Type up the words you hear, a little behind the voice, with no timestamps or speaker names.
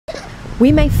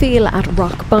We may feel at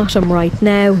rock bottom right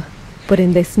now, but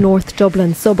in this North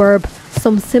Dublin suburb,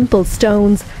 some simple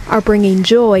stones are bringing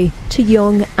joy to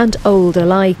young and old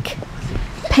alike.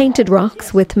 Painted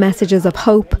rocks with messages of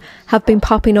hope have been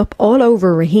popping up all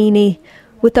over Raheny,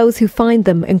 with those who find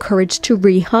them encouraged to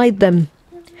re-hide them.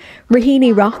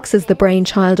 Raheny Rocks is the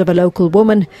brainchild of a local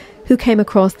woman who came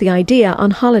across the idea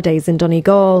on holidays in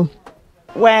Donegal.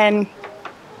 When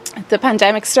the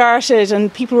pandemic started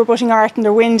and people were putting art in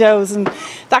their windows and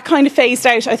that kind of phased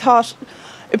out, I thought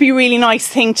it'd be a really nice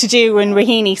thing to do in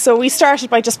Raheny. So we started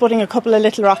by just putting a couple of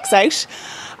little rocks out,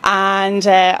 and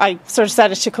I sort of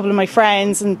said it to a couple of my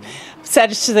friends and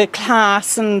said it to the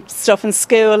class and stuff in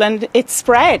school, and it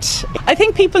spread. I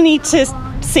think people need to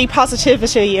see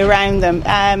positivity around them.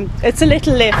 It's a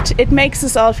little lift. It makes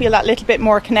us all feel that little bit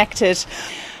more connected.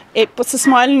 It puts a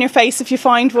smile on your face if you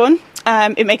find one.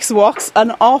 It makes the walks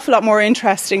an awful lot more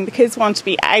interesting. The kids want to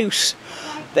be out.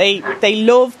 They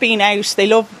love being out. They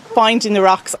love finding the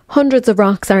rocks. Hundreds of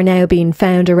rocks are now being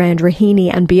found around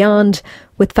Raheny and beyond,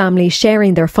 with families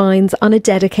sharing their finds on a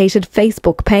dedicated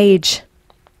Facebook page.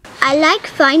 I like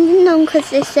finding them because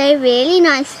they say really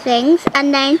nice things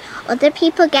and then other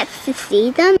people get to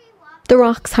see them. The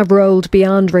rocks have rolled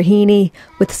beyond Raheny,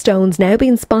 with stones now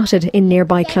being spotted in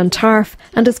nearby Clontarf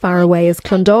and as far away as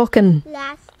Clondalkin.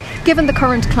 Given the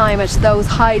current climate, those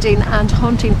hiding and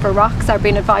hunting for rocks are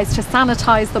being advised to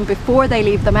sanitise them before they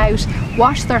leave them out,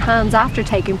 wash their hands after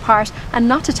taking part and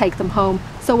not to take them home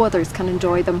so others can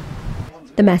enjoy them.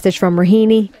 The message from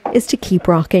Raheny is to keep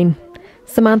rocking.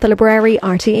 Samantha Library,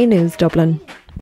 RTE News, Dublin.